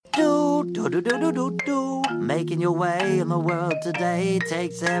Do-do-do-do-do-do. Making your way in the world today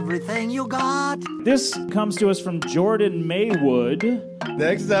takes everything you got. This comes to us from Jordan Maywood.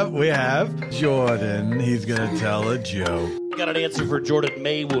 Next up, we have Jordan. He's going to tell a joke. Got an answer for Jordan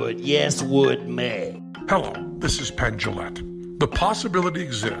Maywood. Yes, would May. Hello, this is Penn Jillette. The possibility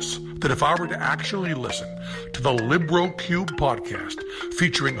exists that if I were to actually listen to the Libro Cube podcast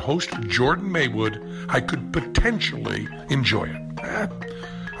featuring host Jordan Maywood, I could potentially enjoy it.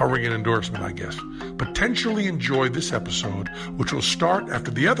 I'll ring an endorsement, I guess. Potentially enjoy this episode, which will start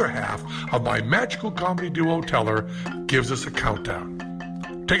after the other half of my magical comedy duo Teller gives us a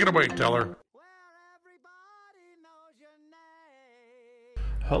countdown. Take it away, Teller.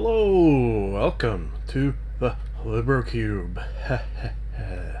 Hello, welcome to the Libro Cube.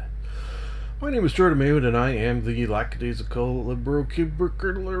 My name is Jordan Maywood, and I am the lackadaisical Libro Cube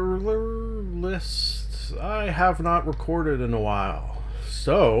list. I have not recorded in a while,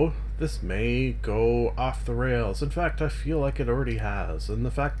 so this may go off the rails. In fact, I feel like it already has, and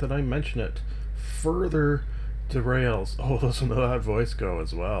the fact that I mention it further derails. Oh, listen to that voice go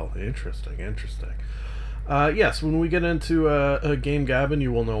as well. Interesting. Yes, when we get into a game Gabbin,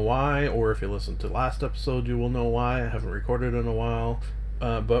 you will know why, or if you listen to last episode, you will know why. I haven't recorded in a while,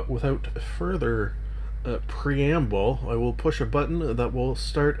 but without further preamble, I will push a button that will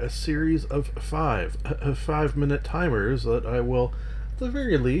start a series of 5-minute timers that I will, at the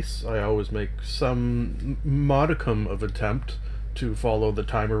very least, I always make some modicum of attempt to follow the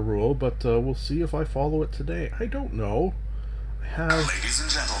timer rule, but we'll see if I follow it today. I don't know. I have Ladies and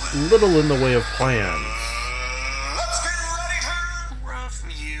gentlemen, little in the way of plans. let's get ready to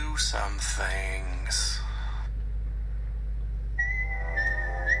review some things.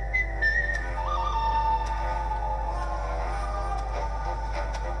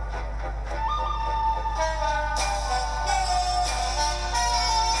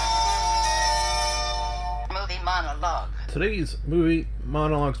 Movie monologue. Today's movie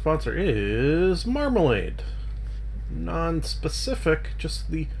monologue sponsor is Marmalade. Non-specific, just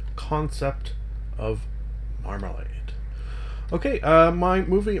the concept of marmalade. Okay, my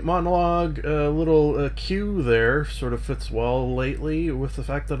movie monologue little cue there sort of fits well lately with the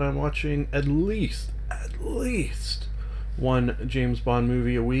fact that I'm watching at least one James Bond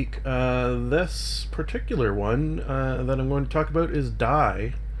movie a week. This particular one that I'm going to talk about is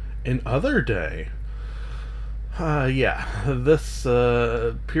Die Another Day. This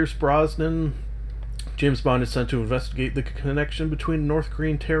Pierce Brosnan, James Bond is sent to investigate the connection between a North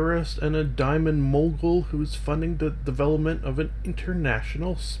Korean terrorist and a diamond mogul who is funding the development of an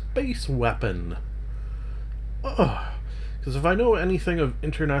international space weapon. Because if I know anything of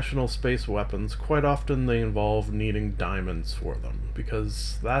international space weapons, quite often they involve needing diamonds for them,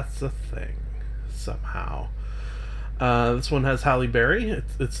 because that's a thing, somehow. This one has Halle Berry.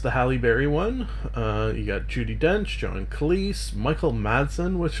 It's the Halle Berry one. You got Judi Dench, John Cleese, Michael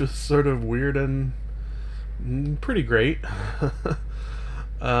Madsen, which is sort of weird and pretty great.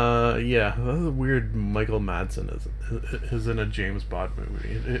 The weird Michael Madsen is in a James Bond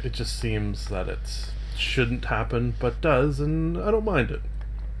movie. It just seems that it shouldn't happen, but does, and I don't mind it.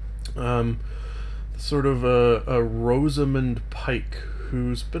 Sort of a Rosamund Pike,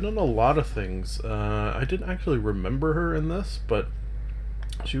 who's been in a lot of things. I didn't actually remember her in this, but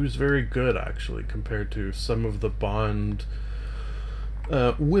she was very good, actually, compared to some of the Bond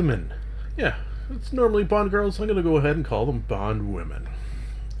women. Yeah, it's normally Bond girls. I'm going to go ahead and call them Bond women.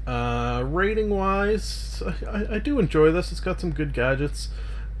 Rating-wise, I do enjoy this. It's got some good gadgets.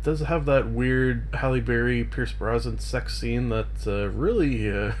 It does have that weird Halle Berry, Pierce Brosnan sex scene that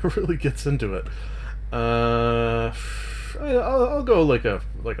really gets into it. I'll go like a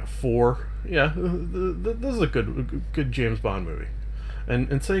 4. Yeah, this is a good James Bond movie.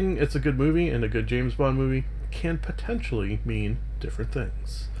 And saying it's a good movie and a good James Bond movie can potentially mean different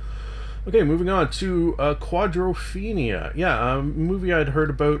things. Okay, moving on to Quadrophenia. Yeah, a movie I'd heard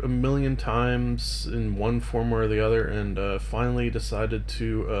about a million times in one form or the other, and finally decided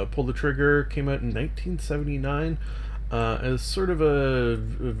to pull the trigger. Came out in 1979 as sort of a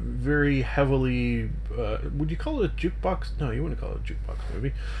very heavily... would you call it a jukebox? No, you wouldn't call it a jukebox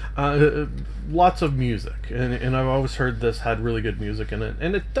movie. Lots of music, and I've always heard this had really good music in it,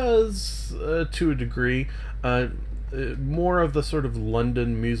 and it does to a degree. More of the sort of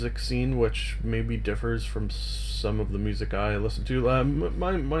London music scene, which maybe differs from some of the music I listen to.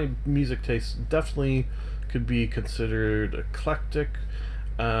 My music taste definitely could be considered eclectic,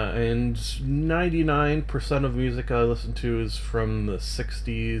 and 99% of music I listen to is from the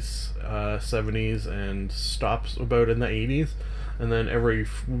 60s, 70s, and stops about in the 80s, and then every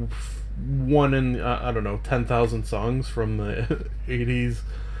one in, 10,000 songs from the 80s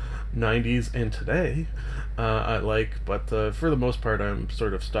 90s and today. I like, but for the most part, I'm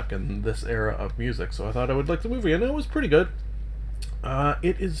sort of stuck in this era of music. So I thought I would like the movie, and it was pretty good.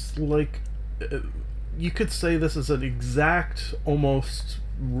 It is like, you could say this is an exact, almost,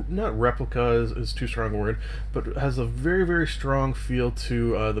 not replica is too strong a word, but it has a very, very strong feel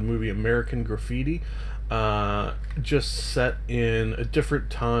to the movie American Graffiti, just set in a different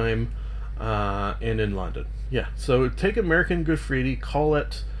time and in London. Yeah, so take American Graffiti, call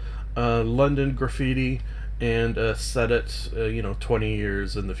it London Graffiti, and set it 20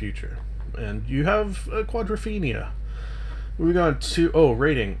 years in the future, and you have Quadrophenia. Moving on to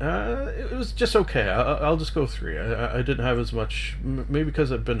rating. It was just okay. I'll just go 3. I didn't have as much, maybe because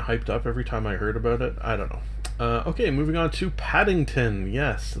it'd been hyped up every time I heard about it. I don't know. Okay, moving on to Paddington.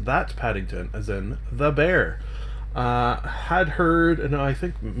 Yes, that's Paddington, as in the bear. Had heard, and I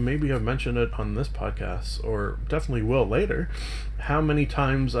think maybe I've mentioned it on this podcast, or definitely will later, how many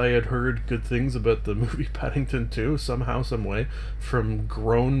times I had heard good things about the movie Paddington 2, somehow, some way, from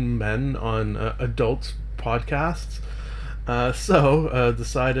grown men on adult podcasts. So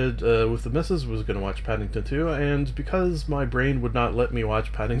decided with the missus was going to watch Paddington 2, and because my brain would not let me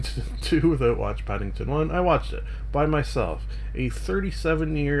watch Paddington 2 without watch Paddington 1, I watched it by myself. A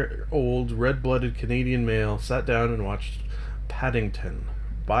 37-year-old red-blooded Canadian male sat down and watched Paddington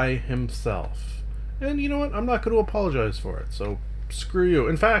by himself. And you know what? I'm not going to apologize for it, so screw you.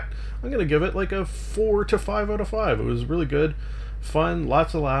 In fact, I'm going to give it like a 4 to 5 out of 5. It was really good, fun,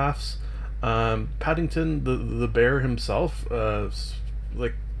 lots of laughs. Paddington, the bear himself,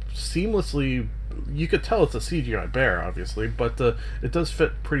 like seamlessly, you could tell it's a CGI bear, obviously, but it does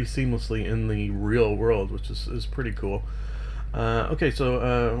fit pretty seamlessly in the real world, which is pretty cool. Okay,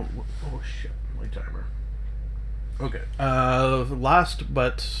 so oh shit, my timer. Okay, last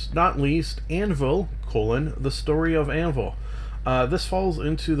but not least, Anvil, the Story of Anvil. This falls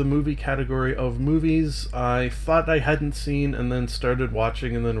into the movie category of movies I thought I hadn't seen and then started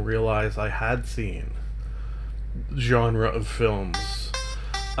watching and then realized I had seen. Genre of films.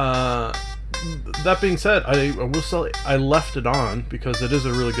 That being said, I will say I left it on because it is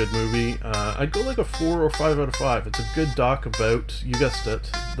a really good movie. I'd go like a 4 or 5 out of 5. It's a good doc about, you guessed it,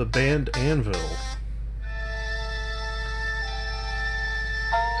 the band Anvil.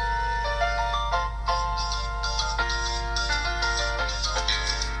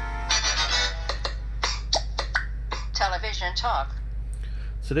 Television Talk.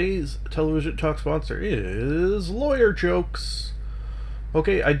 Today's television talk sponsor is Lawyer Jokes.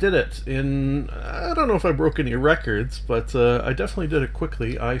 Okay, I did it in, I don't know if I broke any records, but I definitely did it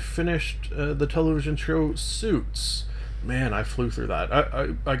quickly. I finished the television show Suits. Man, I flew through that.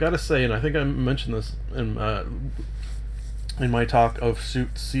 I gotta say, and I think I mentioned this in my talk of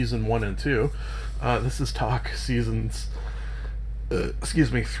Suits season 1 and 2. This is talk seasons,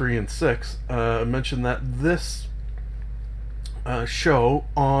 3 and 6. I mentioned that this show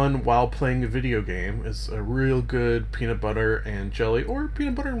on while playing a video game is a real good peanut butter and jelly, or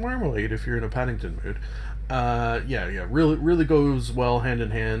peanut butter and marmalade if you're in a Paddington mood. Really goes well hand in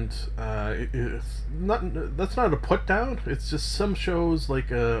hand. It's not, that's not a put down. It's just some shows like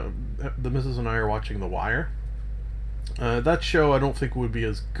the missus and I are watching The Wire. That show I don't think would be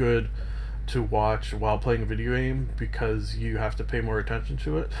as good to watch while playing a video game because you have to pay more attention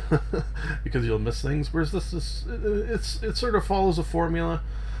to it because you'll miss things, whereas this is it sort of follows a formula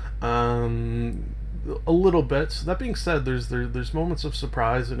a little bit. So that being said, there's moments of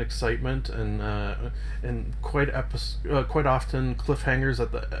surprise and excitement and quite often cliffhangers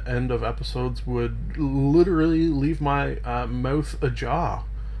at the end of episodes would literally leave my mouth ajar.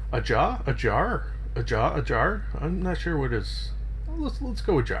 I'm not sure what it is. Let's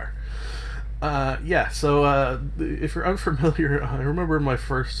go with jar. So if you're unfamiliar, I remember in my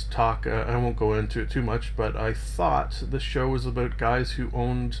first talk, I won't go into it too much, but I thought the show was about guys who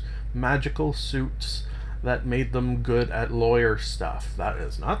owned magical suits that made them good at lawyer stuff. That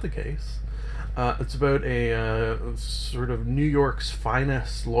is not the case. It's about a sort of New York's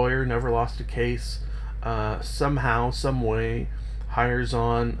finest lawyer, never lost a case, somehow, some way, hires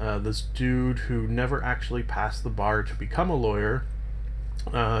on this dude who never actually passed the bar to become a lawyer.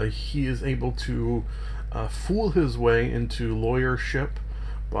 He is able to fool his way into lawyership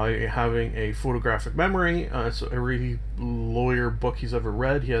by having a photographic memory. So every lawyer book he's ever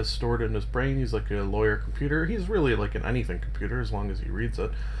read, he has stored in his brain. He's like a lawyer computer. He's really like an anything computer as long as he reads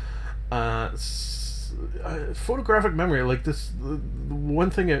it. Photographic memory, like this, one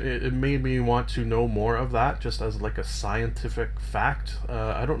thing it made me want to know more of that, just as like a scientific fact.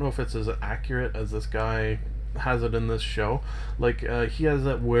 I don't know if it's as accurate as this guy has it in this show. Like he has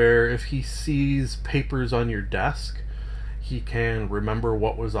it where if he sees papers on your desk, he can remember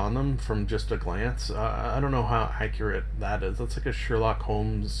what was on them from just a glance. I don't know how accurate that is. That's like a Sherlock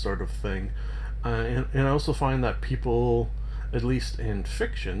Holmes sort of thing. And I also find that people, at least in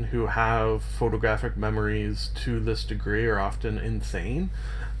fiction, who have photographic memories to this degree are often insane.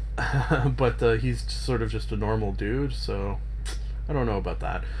 But he's sort of just a normal dude, so I don't know about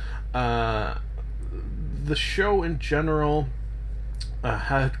that. The show in general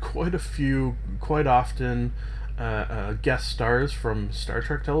had quite a few, quite often, guest stars from Star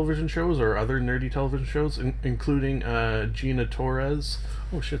Trek television shows or other nerdy television shows, including Gina Torres.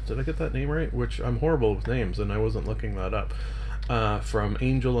 Oh shit, did I get that name right? Which I'm horrible with names, and I wasn't looking that up. From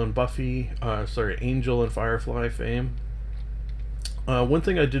Angel and Angel and Firefly fame. One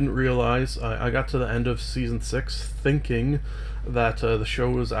thing I didn't realize, I got to the end of season 6 thinking that the show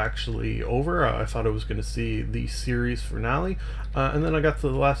was actually over. I thought I was going to see the series finale, and then I got to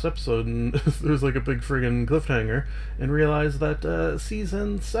the last episode and there's like a big friggin' cliffhanger, and realized that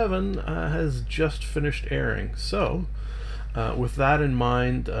season 7 has just finished airing. So, with that in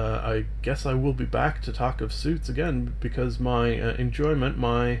mind, I guess I will be back to talk of Suits again, because my enjoyment,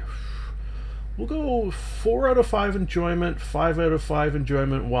 we'll go 4 out of 5 enjoyment, 5 out of 5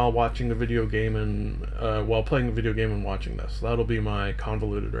 enjoyment while watching a video game and while playing a video game and watching this. That'll be my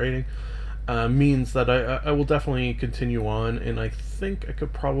convoluted rating. Means that I will definitely continue on, and I think I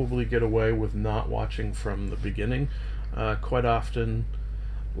could probably get away with not watching from the beginning. Quite often,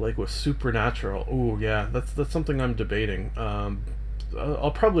 like with Supernatural, oh yeah, that's something I'm debating.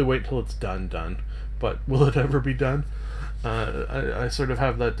 I'll probably wait till it's done, but will it ever be done? I sort of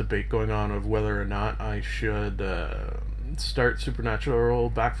have that debate going on of whether or not I should start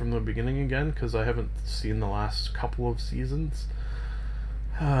Supernatural back from the beginning again, because I haven't seen the last couple of seasons.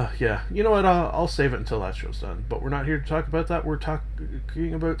 Yeah, you know what, I'll save it until that show's done, but we're not here to talk about that. We're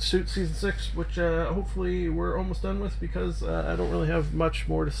talking about Suits Season 6, which hopefully we're almost done with, because I don't really have much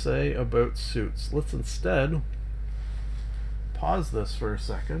more to say about Suits. Let's instead pause this for a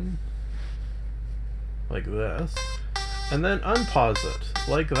second, like this, and then unpause it,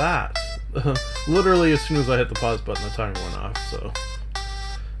 like that. Literally as soon as I hit the pause button, the timer went off, so...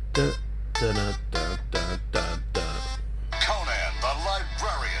 Conan the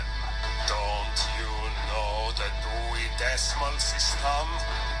Librarian. Don't you know the Dewey Decimal System?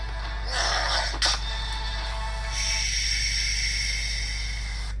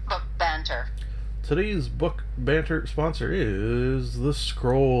 Book banter. Today's book banter sponsor is The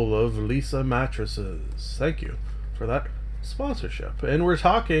Scroll of Lisa Mattresses. Thank you for that sponsorship. And we're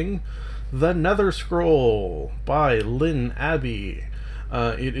talking The Nether Scroll by Lynn Abbey.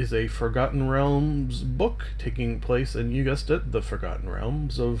 It is a Forgotten Realms book taking place, and you guessed it, the Forgotten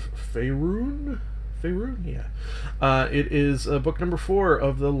Realms of Faerun? Faerun? Yeah. It is book number 4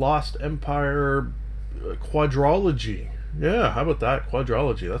 of the Lost Empire quadrology. Yeah, how about that?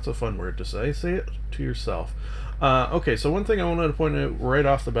 Quadrology. That's a fun word to say. Say it to yourself. Okay, so one thing I wanted to point out right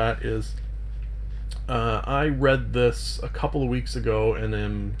off the bat is I read this a couple of weeks ago, and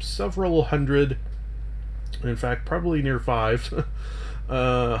am several hundred, in fact, probably near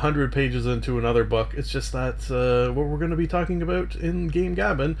 100 pages into another book. It's just that what we're going to be talking about in Game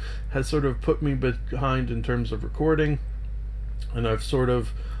Gabbin has sort of put me behind in terms of recording, and I've sort of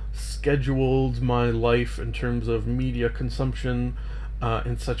scheduled my life in terms of media consumption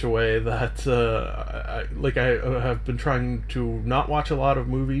in such a way that I have been trying to not watch a lot of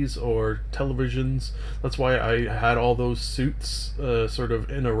movies or televisions. That's why I had all those Suits sort of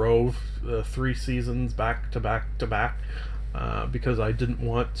in a row, 3 seasons back to back to back, because I didn't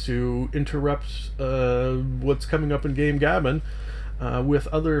want to interrupt what's coming up in Game Gabbin with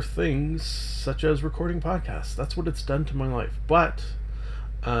other things such as recording podcasts. That's what it's done to my life. But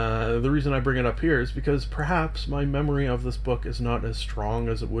the reason I bring it up here is because perhaps my memory of this book is not as strong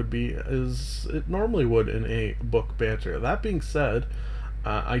as it would be as it normally would in a book banter. That being said,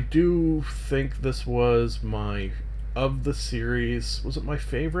 I do think this was of the series, was it my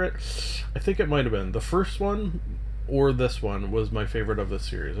favorite? I think it might have been. The first one or this one was my favorite of the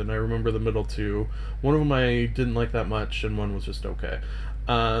series, and I remember the middle two. One of them I didn't like that much, and one was just okay.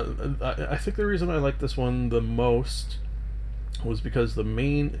 I think the reason I like this one the most was because the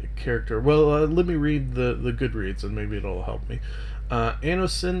main character... Well, let me read the Goodreads, and maybe it'll help me.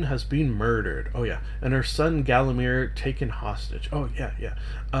 Anosin has been murdered. Oh, yeah. And her son, Galamir, taken hostage. Oh, yeah.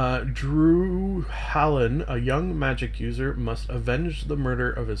 Drew Hallen, a young magic user, must avenge the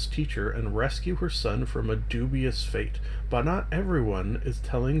murder of his teacher and rescue her son from a dubious fate. But not everyone is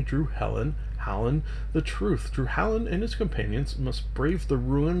telling Drew Hallen the truth. Drew Hallen and his companions must brave the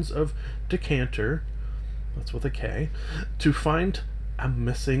ruins of Decanter... that's with a K, to find a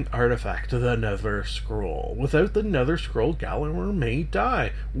missing artifact, the Nether Scroll. Without the Nether Scroll, Gallagher may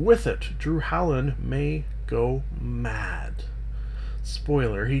die. With it, Drew Hallen may go mad.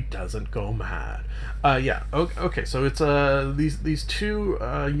 Spoiler, he doesn't go mad. Okay, so it's these two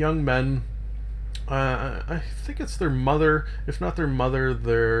young men. I think it's their mother, if not their mother,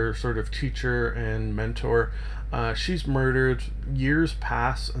 their sort of teacher and mentor. She's murdered, years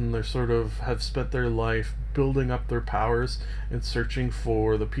pass, and they sort of have spent their life building up their powers and searching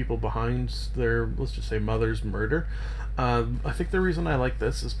for the people behind their, let's just say, mother's murder. I think the reason I like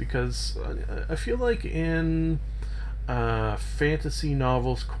this is because I feel like in fantasy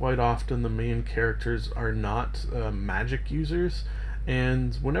novels, quite often the main characters are not magic users,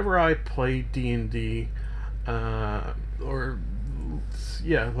 and whenever I play D&D, I'm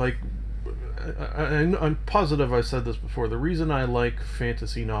positive I said this before, the reason I like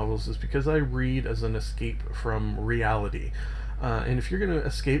fantasy novels is because I read as an escape from reality. And if you're going to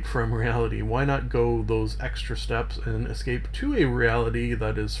escape from reality, why not go those extra steps and escape to a reality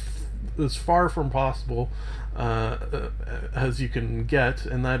that is as far from possible as you can get,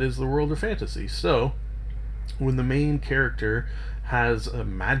 and that is the world of fantasy. So, when the main character has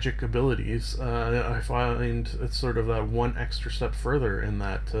magic abilities, I find it's sort of that one extra step further in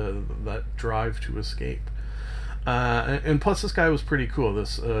that drive to escape. And plus, this guy was pretty cool,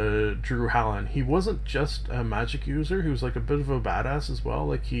 this Drew Hallen. He wasn't just a magic user, he was like a bit of a badass as well.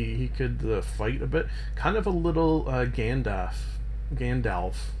 Like he could fight a bit, kind of a little Gandalf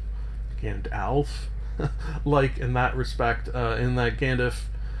like in that respect, in that Gandalf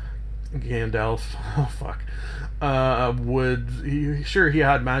he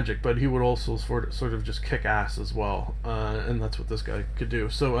had magic, but he would also sort of just kick ass as well, and that's what this guy could do.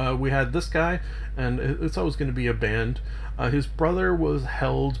 So we had this guy, and it's always going to be a band. His brother was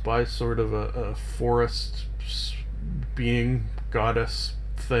held by sort of a forest being goddess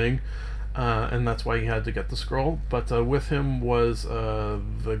thing, and that's why he had to get the scroll. But with him was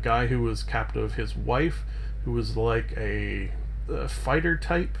the guy who was captive, his wife, who was like a fighter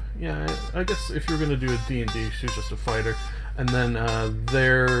type. Yeah, I guess if you're going to do a D&D, she's just a fighter. And then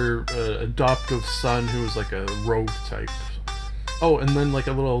their adoptive son, who was like a rogue type. Oh, and then like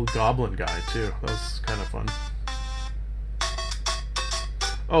a little goblin guy too. That was kind of fun.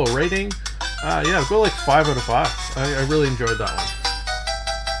 Oh, rating? Yeah, go like 5 out of 5. I really enjoyed that one.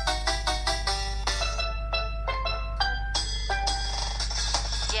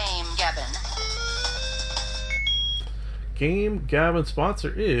 Game Gabbin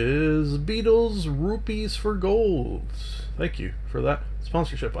sponsor is Beatles Rupees for Gold. Thank you for that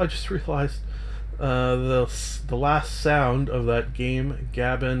sponsorship. I just realized the last sound of that Game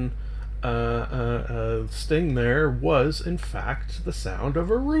Gabbin sting there was in fact the sound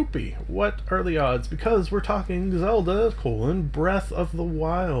of a rupee. What are the odds? Because we're talking Zelda, Breath of the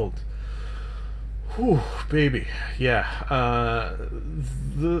Wild. Whew, baby, yeah.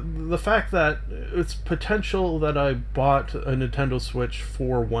 The fact that it's potential that I bought a Nintendo Switch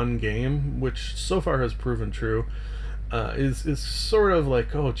for one game, which so far has proven true, is sort of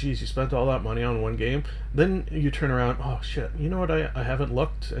like, oh geez, you spent all that money on one game. Then you turn around, oh shit, you know what, I haven't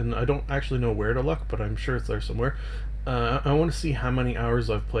looked, and I don't actually know where to look, but I'm sure it's there somewhere. I want to see how many hours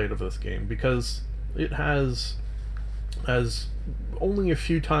I've played of this game, because it has, as only a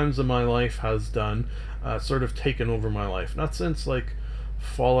few times in my life has done, sort of taken over my life. Not since like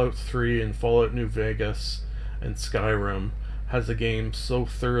Fallout 3 and Fallout New Vegas and Skyrim has a game so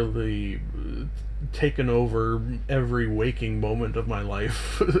thoroughly taken over every waking moment of my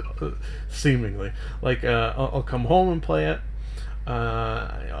life, seemingly. Like I'll come home and play it.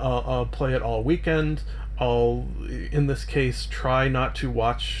 I'll play it all weekend. I'll, in this case, try not to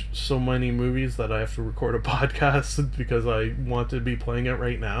watch so many movies that I have to record a podcast because I want to be playing it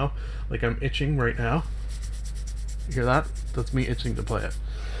right now. Like, I'm itching right now. You hear that? That's me itching to play it.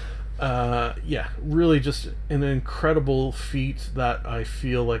 Yeah, really just an incredible feat that I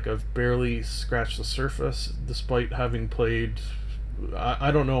feel like I've barely scratched the surface, despite having played,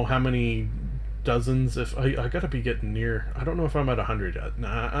 I don't know how many dozens. If I gotta be getting near, I don't know if I'm at 100 yet.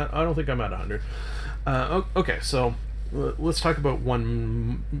 Nah, I don't think I'm at 100. Okay, so let's talk about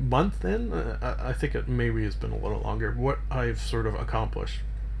 1 month in. I think it maybe has been a little longer, what I've sort of accomplished.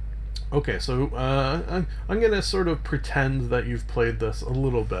 Okay, so I'm going to sort of pretend that you've played this a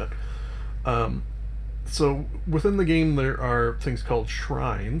little bit. So within the game there are things called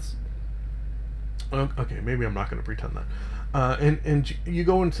shrines. Okay, maybe I'm not going to pretend that. And you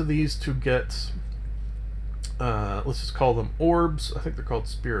go into these to get, let's just call them orbs. I think they're called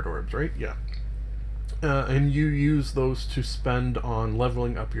spirit orbs, right? Yeah. And you use those to spend on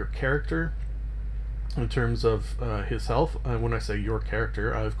leveling up your character. in terms of his health. When I say your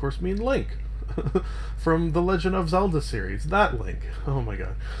character, I of course mean Link from the Legend of Zelda series. That Link. Oh my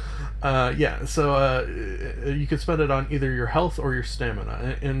god. So you can spend it on either your health or your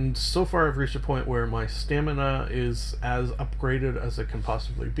stamina. And so far I've reached a point where my stamina is as upgraded as it can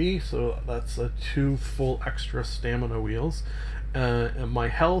possibly be. So that's 2 full extra stamina wheels. And my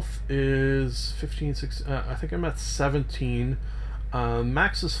health is 15, 16, I think I'm at 17.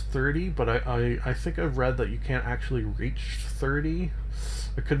 Max is 30, but I think I've read that you can't actually reach 30.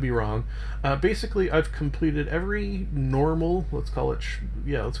 I could be wrong. Basically, I've completed every normal, let's call it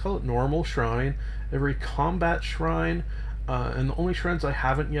normal shrine, every combat shrine, and the only shrines I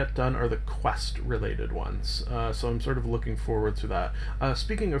haven't yet done are the quest-related ones. So I'm sort of looking forward to that.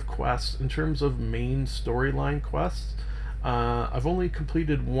 Speaking of quests, in terms of main storyline quests, I've only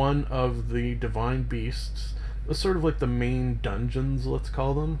completed one of the Divine Beasts. It's sort of like the main dungeons, let's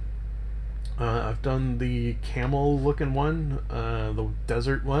call them. I've done the camel-looking one, the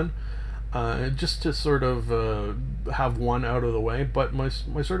desert one, just to sort of have one out of the way. But my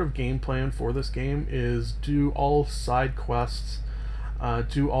sort of game plan for this game is do all side quests,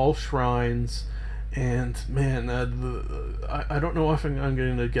 do all shrines, and man, I don't know if I'm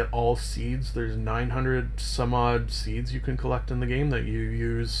going to get all seeds. There's 900 some odd seeds you can collect in the game that you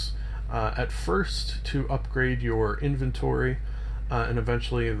use at first to upgrade your inventory. And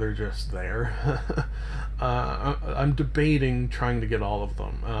eventually they're just there. I'm debating trying to get all of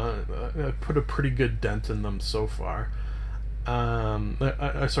them. I put a pretty good dent in them so far.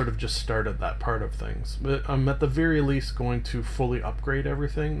 I sort of just started that part of things. But I'm at the very least going to fully upgrade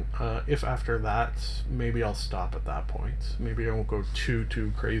everything. If after that, maybe I'll stop at that point. Maybe I won't go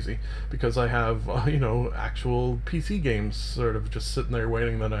too crazy. Because I have, actual PC games sort of just sitting there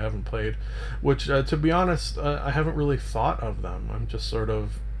waiting that I haven't played. Which, to be honest, I haven't really thought of them. I'm just sort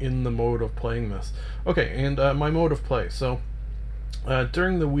of in the mode of playing this. Okay, and my mode of play. So,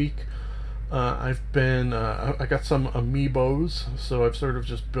 during the week, I got some amiibos, so I've sort of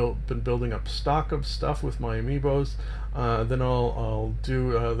just been building up stock of stuff with my amiibos. Then I'll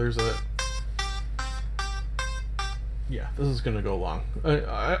do, this is gonna go long.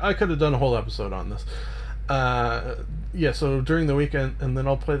 I could have done a whole episode on this. So during the weekend, and then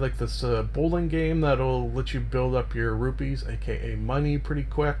I'll play like this bowling game that'll let you build up your rupees, aka money, pretty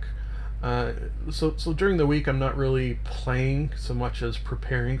quick. So during the week I'm not really playing so much as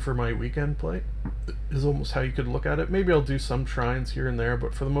preparing for my weekend play is almost how you could look at it. Maybe I'll do some shrines here and there,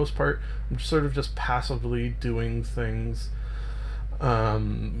 but for the most part I'm sort of just passively doing things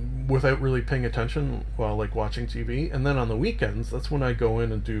without really paying attention while like watching TV. And then on the weekends, that's when I go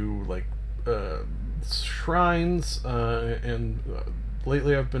in and do like shrines, and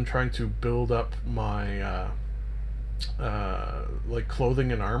lately I've been trying to build up my like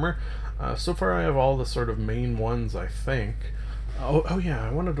clothing and armor. So far I have all the sort of main ones, I think. Oh yeah,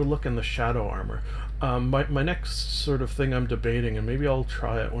 I wanted to look in the shadow armor. My next sort of thing I'm debating, and maybe I'll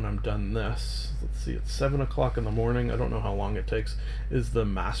try it when I'm done this. Let's see, it's 7 o'clock in the morning. I don't know how long it takes. Is the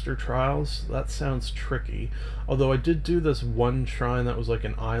Master Trials. That sounds tricky. Although I did do this one shrine that was like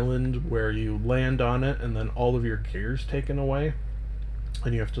an island where you land on it and then all of your gear's taken away.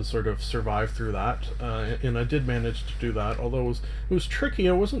 And you have to sort of survive through that, and I did manage to do that. Although it was tricky.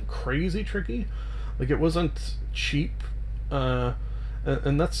 It wasn't crazy tricky, like it wasn't cheap. And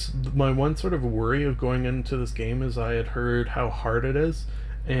that's my one sort of worry of going into this game, is I had heard how hard it is,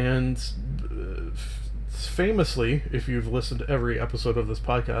 and famously, if you've listened to every episode of this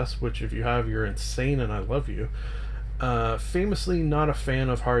podcast, which if you have, you're insane and I love you. Famously not a fan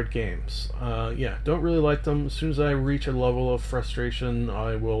of hard games. Don't really like them. As soon as I reach a level of frustration,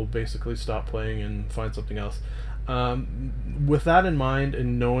 I will basically stop playing and find something else. With that in mind,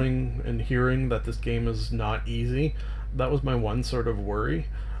 and knowing and hearing that this game is not easy, that was my one sort of worry.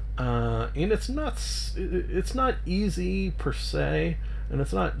 And it's not easy per se, and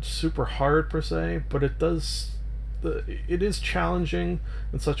it's not super hard per se, but it is challenging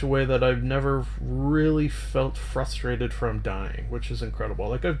in such a way that I've never really felt frustrated from dying, which is incredible.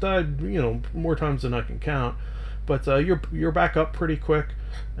 Like, I've died, more times than I can count, but you're back up pretty quick,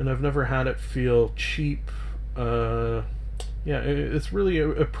 and I've never had it feel cheap. It's really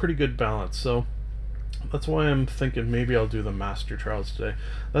a pretty good balance. So that's why I'm thinking maybe I'll do the Master Trials today.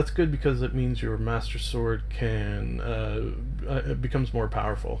 That's good because it means your Master Sword it becomes more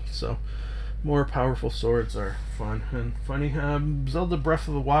powerful. So more powerful swords are fun and funny. Zelda Breath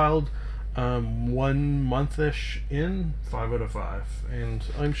of the Wild, 1 month-ish in, 5 out of 5. And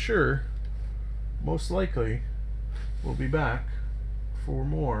I'm sure, most likely, we'll be back for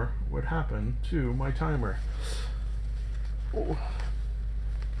more what happened to my timer. Oh.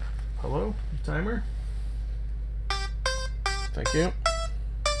 Hello, timer? Thank you.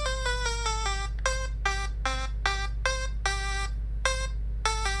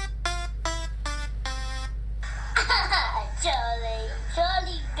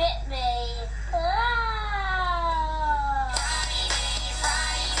 Charlie bit me.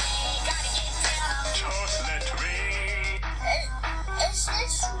 Is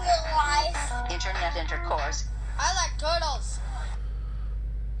this real life? Internet intercourse. I like turtles.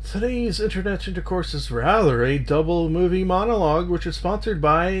 Today's Internet Intercourse is rather a double movie monologue, which is sponsored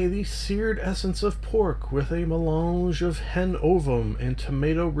by the seared essence of pork with a melange of hen ovum and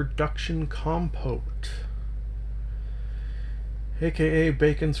tomato reduction compote, aka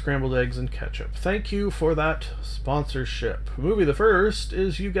bacon, scrambled eggs, and ketchup. Thank you for that sponsorship. Movie the first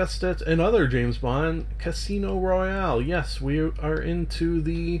is, you guessed it, another James Bond, Casino Royale. Yes, we are into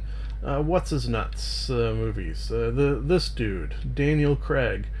the what's-his-nuts movies. This dude, Daniel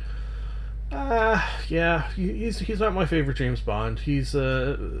Craig. Yeah, he's not my favorite James Bond. He's,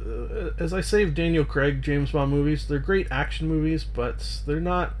 as I say of Daniel Craig James Bond movies, they're great action movies, but they're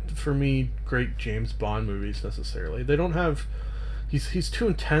not, for me, great James Bond movies necessarily. They don't have... He's too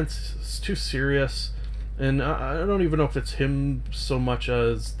intense, it's too serious, and I don't even know if it's him so much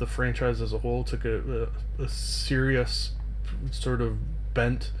as the franchise as a whole took a serious sort of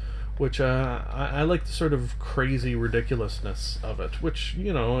bent, which I like the sort of crazy ridiculousness of it, which,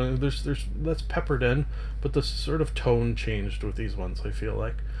 you know, there's that's peppered in, but the sort of tone changed with these ones, I feel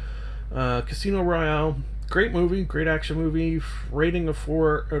like. Casino Royale, great movie, great action movie, rating of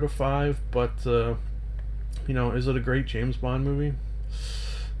 4 out of 5, but you know, is it a great James Bond movie?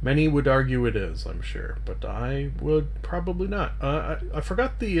 Many would argue it is, I'm sure, but I would probably not. I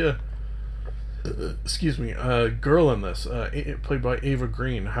forgot the excuse me, girl in this, played by Ava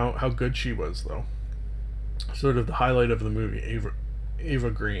Green. How good she was, though. Sort of the highlight of the movie,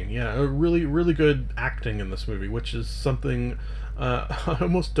 Ava Green. Yeah, really good acting in this movie, which is something I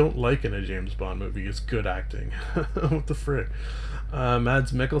almost don't like in a James Bond movie. Is good acting. What the frick?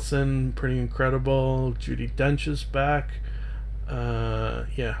 Mads Mikkelsen, pretty incredible. Judi Dench is back.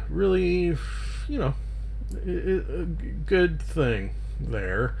 Yeah, really, you know, a good thing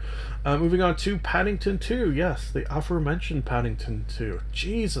there. Moving on to Paddington 2. Yes, the aforementioned Paddington 2.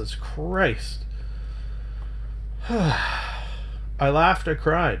 Jesus Christ. I laughed, I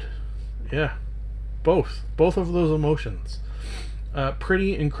cried. Yeah, both of those emotions.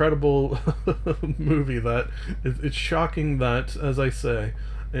 Pretty incredible movie that it's shocking that, as I say,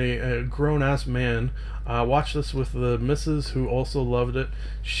 a grown-ass man watched this with the missus, who also loved it.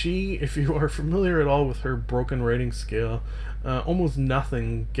 She, if you are familiar at all with her broken rating scale, almost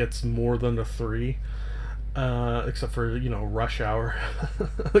nothing gets more than a 3, except for, you know, Rush Hour.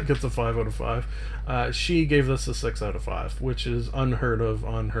 It gets a 5 out of 5. She gave this a 6 out of 5, which is unheard of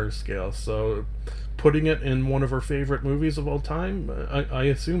on her scale, so putting it in one of her favorite movies of all time, I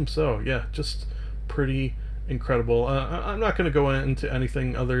assume so. Yeah, just pretty incredible. I'm not going to go into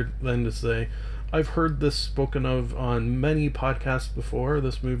anything other than to say I've heard this spoken of on many podcasts before,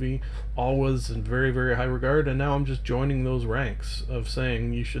 this movie, always in very, very high regard, and now I'm just joining those ranks of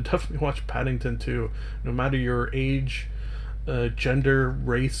saying you should definitely watch Paddington 2, no matter your age, gender,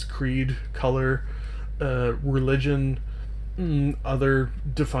 race, creed, color, religion, other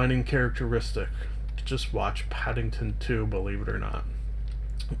defining characteristic. Just watch Paddington 2, believe it or not.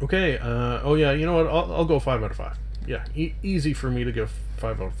 Okay, oh yeah, you know what, I'll go 5 out of 5. Yeah, easy for me to go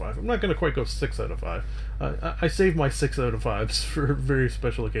 5 out of 5. I'm not going to quite go 6 out of 5. I save my 6 out of 5s for very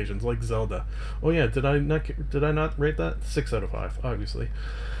special occasions, like Zelda. Oh yeah, did I not rate that? 6 out of 5, obviously.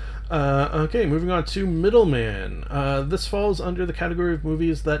 Okay, moving on to Middleman. This falls under the category of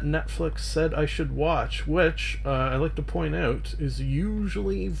movies that Netflix said I should watch, which, I like to point out, is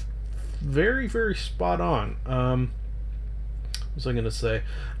usually very, very spot on. What was I going to say?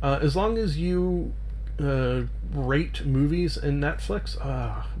 As long as you rate movies in Netflix,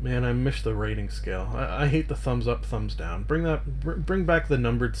 man, I miss the rating scale. I hate the thumbs up, thumbs down. Bring back the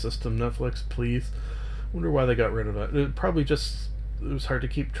numbered system, Netflix, please. Wonder why they got rid of it. It probably just, it was hard to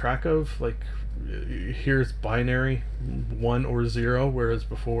keep track of. Like, here's binary, 1 or 0, whereas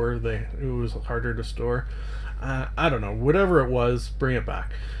before it was harder to store. I don't know. Whatever it was, bring it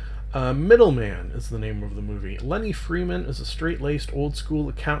back. Middleman is the name of the movie. Lenny Freeman is a straight-laced, old-school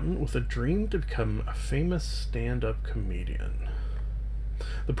accountant with a dream to become a famous stand-up comedian.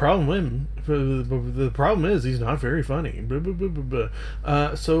 The problem is he's not very funny.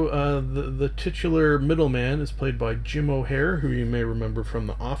 So the titular middleman is played by Jim O'Hare, who you may remember from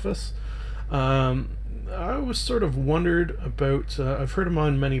The Office. I always sort of wondered about... I've heard him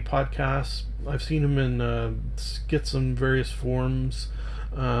on many podcasts. I've seen him in skits in various forms.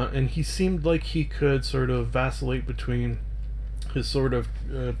 And he seemed like he could sort of vacillate between his sort of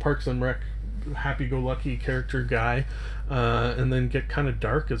Parks and Rec happy-go-lucky character guy, and then get kind of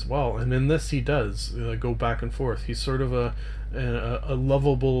dark as well. And in this, he does go back and forth. He's sort of a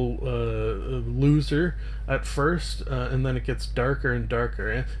lovable loser at first, and then it gets darker and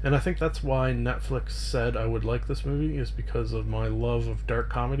darker. And I think that's why Netflix said I would like this movie, is because of my love of dark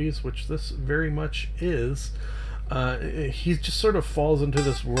comedies, which this very much is. He just sort of falls into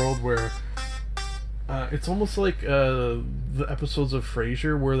this world where it's almost like the episodes of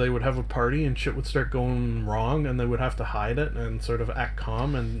Frasier where they would have a party and shit would start going wrong and they would have to hide it and sort of act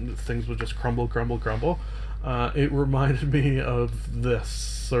calm and things would just crumble. It reminded me of this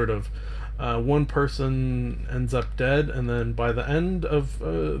sort of one person ends up dead, and then by the end of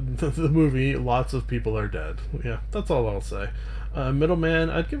the movie, lots of people are dead. Yeah, that's all I'll say. Middleman,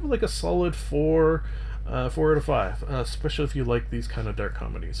 I'd give it like a solid 4 out of 5, especially if you like these kind of dark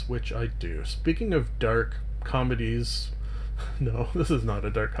comedies, which I do. Speaking of dark comedies, no, this is not a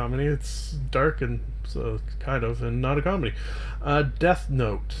dark comedy. It's dark and kind of, and not a comedy. Death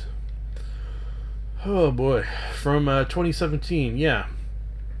Note. Oh boy, from 2017. Yeah.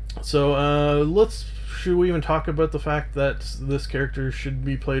 So should we even talk about the fact that this character should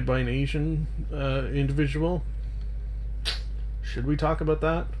be played by an Asian individual? Should we talk about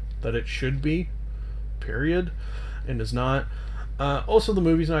that? That it should be? Period. And is not. Also, the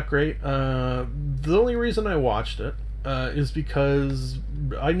movie's not great. The only reason I watched it is because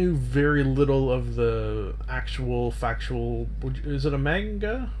I knew very little of the actual factual... Is it a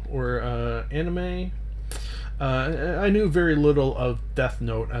manga or anime? I knew very little of Death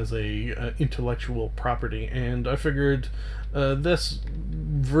Note as a intellectual property, and I figured this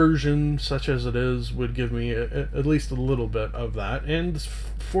version, such as it is, would give me at least a little bit of that. And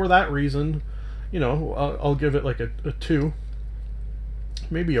for that reason, I'll give it like a 2,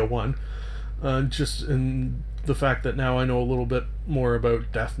 maybe a 1, just in the fact that now I know a little bit more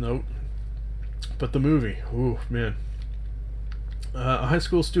about Death Note. But the movie, ooh, man. A high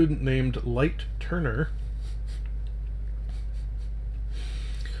school student named Light Turner,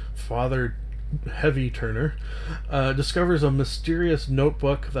 Father Heavy Turner, discovers a mysterious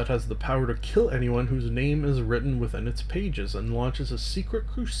notebook that has the power to kill anyone whose name is written within its pages, and launches a secret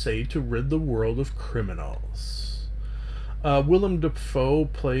crusade to rid the world of criminals. Willem Dafoe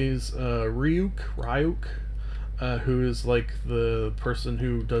plays Ryuk, who is like the person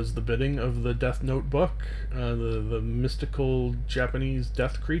who does the bidding of the Death Note book, the mystical Japanese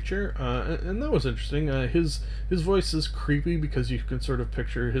death creature, and that was interesting. His voice is creepy because you can sort of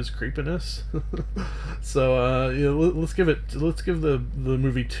picture his creepiness. So let's give the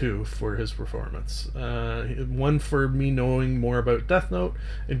movie 2 for his performance. 1 for me knowing more about Death Note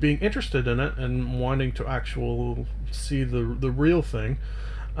and being interested in it and wanting to see the real thing.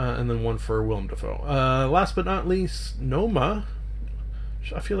 And then 1 for Willem Dafoe. Last but not least, Noma.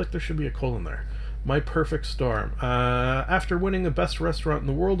 I feel like there should be a colon there. My Perfect Storm. After winning the Best Restaurant in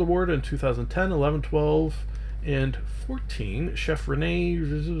the World award in 2010, 11, 12, and 14, Chef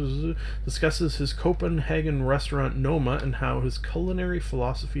Rene discusses his Copenhagen restaurant Noma and how his culinary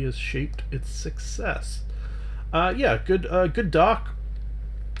philosophy has shaped its success. Good doc.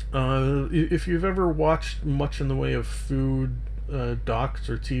 If you've ever watched much in the way of food docs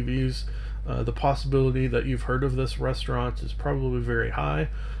or TVs, the possibility that you've heard of this restaurant is probably very high.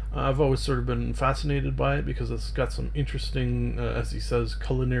 I've always sort of been fascinated by it because it's got some interesting, as he says,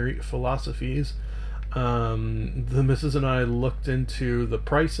 culinary philosophies. The missus and I looked into the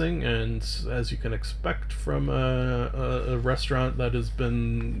pricing, and as you can expect from a restaurant that has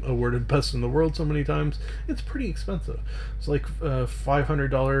been awarded best in the world so many times, it's pretty expensive. It's like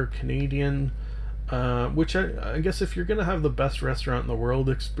 $500 Canadian. Which I guess if you're going to have the best restaurant in the world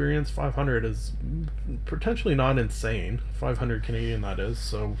experience, 500 is potentially not insane. 500 Canadian, that is.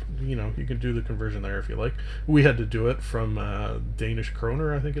 So, you can do the conversion there if you like. We had to do it from Danish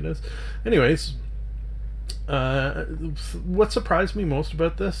kroner, I think it is. Anyways, what surprised me most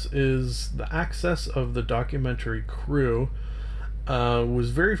about this is the access of the documentary crew was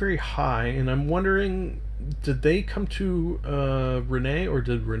very, very high, and I'm wondering, did they come to Rene, or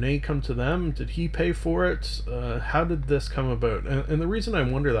did Rene come to them? Did he pay for it? How did this come about? And the reason I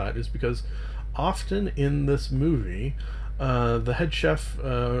wonder that is because often in this movie, the head chef,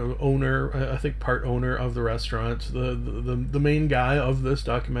 owner, I think part owner of the restaurant, the main guy of this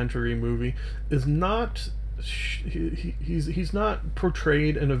documentary movie is not. He's not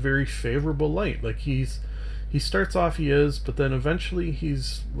portrayed in a very favorable light. Like he starts off, he is, but then eventually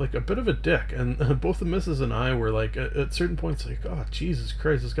he's like a bit of a dick. And both the missus and I were like, at certain points, like, oh, Jesus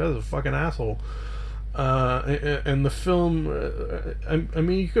Christ, this guy's a fucking asshole. And the film, I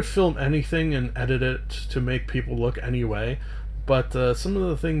mean, you could film anything and edit it to make people look any way, But some of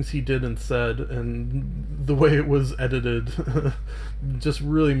the things he did and said, and the way it was edited, just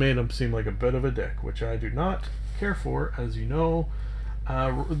really made him seem like a bit of a dick, which I do not care for, as you know.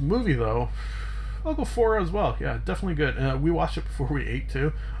 The movie, though, I'll go 4 as well. Yeah, definitely good. We watched it before we ate,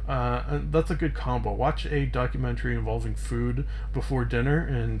 too. And that's a good combo. Watch a documentary involving food before dinner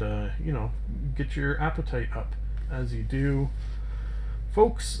and, get your appetite up as you do.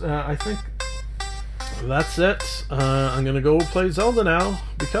 Folks, I think that's it. I'm going to go play Zelda now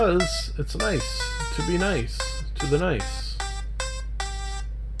because it's nice to be nice to the nice.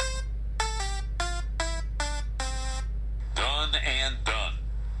 Done and done.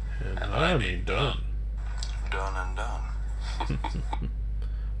 And I mean done. Done and done.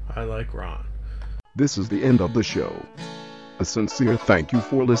 I like Ron. This is the end of the show. A sincere thank you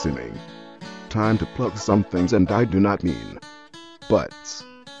for listening. Time to plug some things, and I do not mean butts.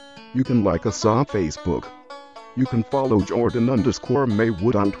 You can like us on Facebook. You can follow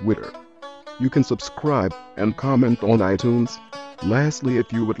Jordan_Maywood on Twitter. You can subscribe and comment on iTunes. Lastly,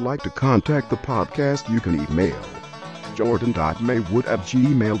 if you would like to contact the podcast, you can email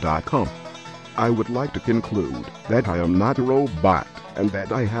jordan.maywood@gmail.com. I would like to conclude that I am not a robot and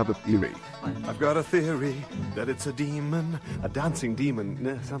that I have a theory. I've got a theory that it's a demon, a dancing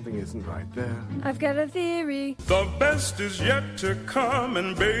demon. Something isn't right there. I've got a theory. The best is yet to come,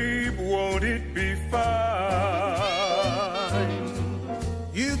 and babe, won't it be fine?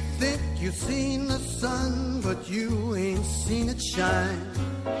 You think you've seen the sun, but you ain't seen it shine.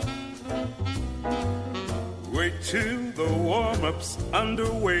 Wait till the warm-up's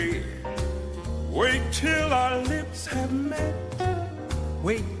underway. Wait till our lips have met.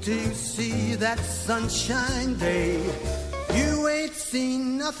 Wait till you see that sunshine day. You ain't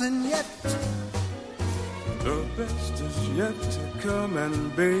seen nothing yet. The best is yet to come,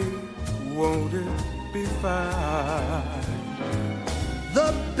 and babe, won't it be fine?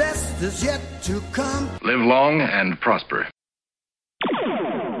 The best is yet to come. Live long and prosper.